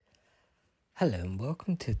Hello and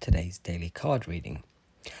welcome to today's daily card reading.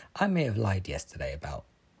 I may have lied yesterday about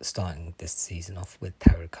starting this season off with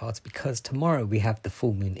tarot cards because tomorrow we have the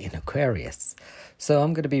full moon in Aquarius. So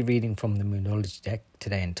I'm going to be reading from the Moonology deck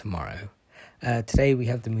today and tomorrow. Today we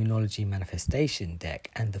have the Moonology Manifestation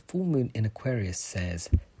deck, and the full moon in Aquarius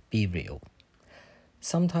says, be real.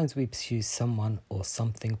 Sometimes we pursue someone or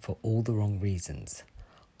something for all the wrong reasons.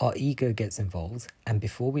 Our ego gets involved, and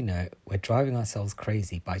before we know it, we're driving ourselves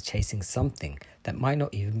crazy by chasing something that might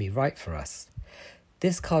not even be right for us.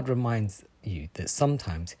 This card reminds you that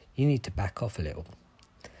sometimes you need to back off a little.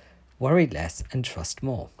 Worry less and trust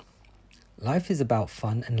more. Life is about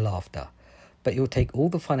fun and laughter, but you'll take all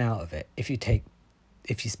the fun out of it if you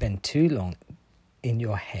spend too long in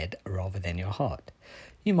your head rather than your heart.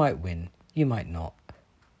 You might win, you might not.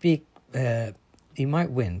 You might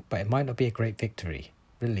win, but it might not be a great victory.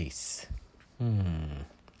 Release.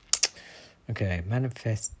 Okay,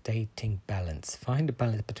 manifesting balance. Find a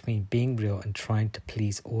balance between being real and trying to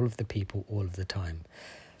please all of the people all of the time.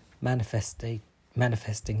 Manifesting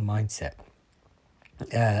mindset.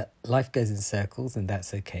 Life goes in circles, and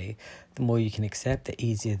that's okay. The more you can accept, the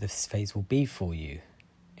easier this phase will be for you.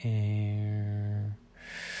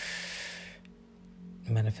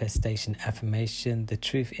 Manifestation affirmation. The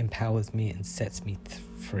truth empowers me and sets me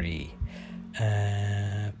free.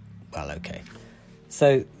 Okay.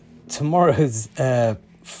 So tomorrow's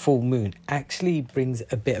full moon actually brings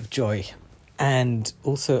a bit of joy and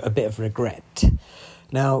also a bit of regret.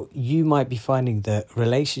 Now, you might be finding that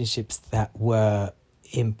relationships that were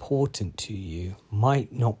important to you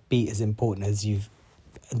might not be as important as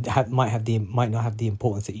might not have the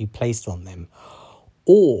importance that you placed on them,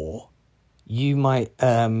 or you might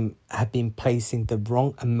have been placing the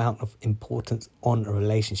wrong amount of importance on a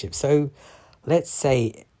relationship. So let's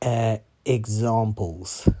say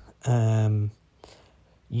examples.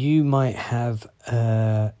 You might have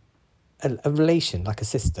a relation like a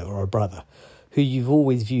sister or a brother who you've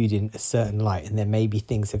always viewed in a certain light, and then maybe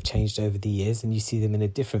things have changed over the years and you see them in a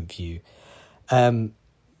different view.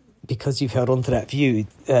 Because you've held on to that view,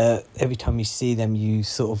 every time you see them, you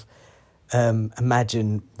sort of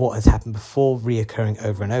imagine what has happened before reoccurring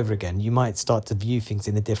over and over again. You might start to view things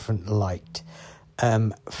in a different light.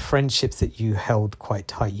 Friendships that you held quite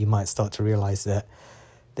tight, you might start to realize that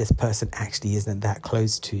this person actually isn't that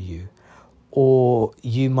close to you. Or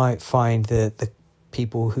you might find that the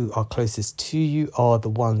people who are closest to you are the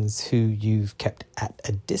ones who you've kept at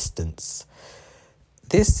a distance.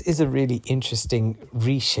 This is a really interesting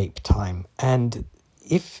reshape time. And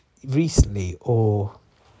if recently or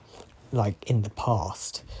like in the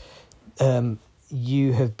past,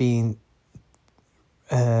 you have been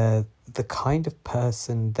the kind of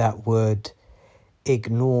person that would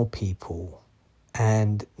ignore people,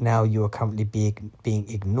 and now you are currently being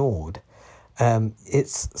ignored.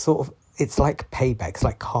 It's like payback. It's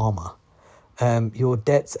like karma. Your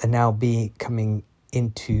debts are now coming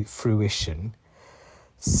into fruition.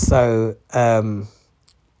 So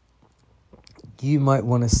you might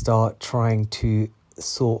want to start trying to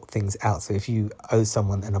sort things out. So if you owe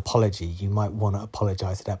someone an apology, you might want to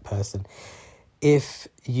apologize to that person. If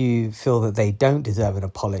you feel that they don't deserve an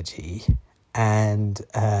apology and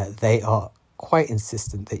they are quite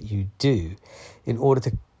insistent that you do, in order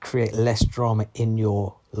to create less drama in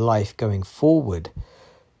your life going forward,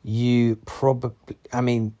 you probably,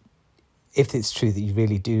 if it's true that you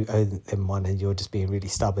really do owe them one and you're just being really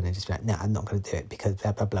stubborn and just like, no, I'm not going to do it because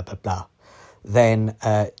blah, blah, blah, blah, blah, then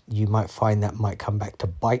you might find that might come back to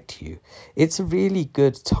bite you. It's a really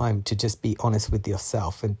good time to just be honest with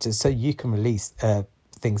yourself and so you can release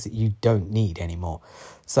things that you don't need anymore.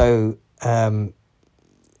 So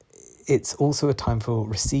it's also a time for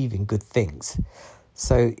receiving good things.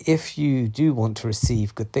 So if you do want to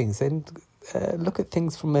receive good things, then look at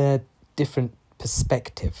things from a different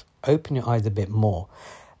perspective. Open your eyes a bit more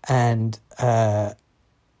and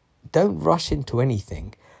don't rush into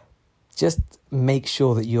anything. Just make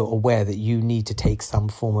sure that you're aware that you need to take some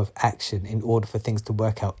form of action in order for things to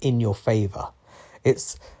work out in your favor.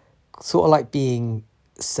 It's sort of like being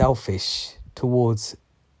selfish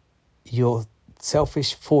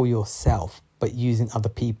for yourself, but using other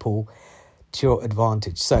people to your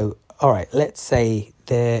advantage. So, all right, let's say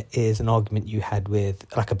there is an argument you had with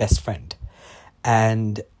like a best friend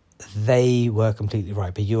and they were completely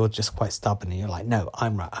right, but you're just quite stubborn and you're like, no,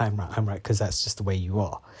 I'm right, because that's just the way you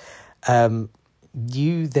are.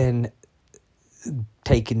 You then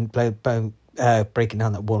breaking down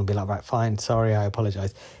that wall and be like, right, fine, sorry, I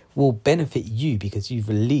apologize, will benefit you because you've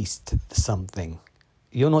released something.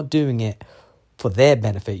 You're not doing it for their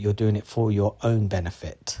benefit, you're doing it for your own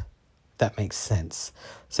benefit. that makes sense.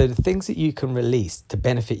 So the things that you can release to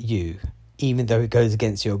benefit you, even though it goes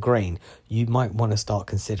against your grain, you might want to start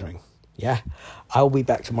considering. Yeah, I'll be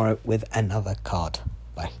back tomorrow with another card.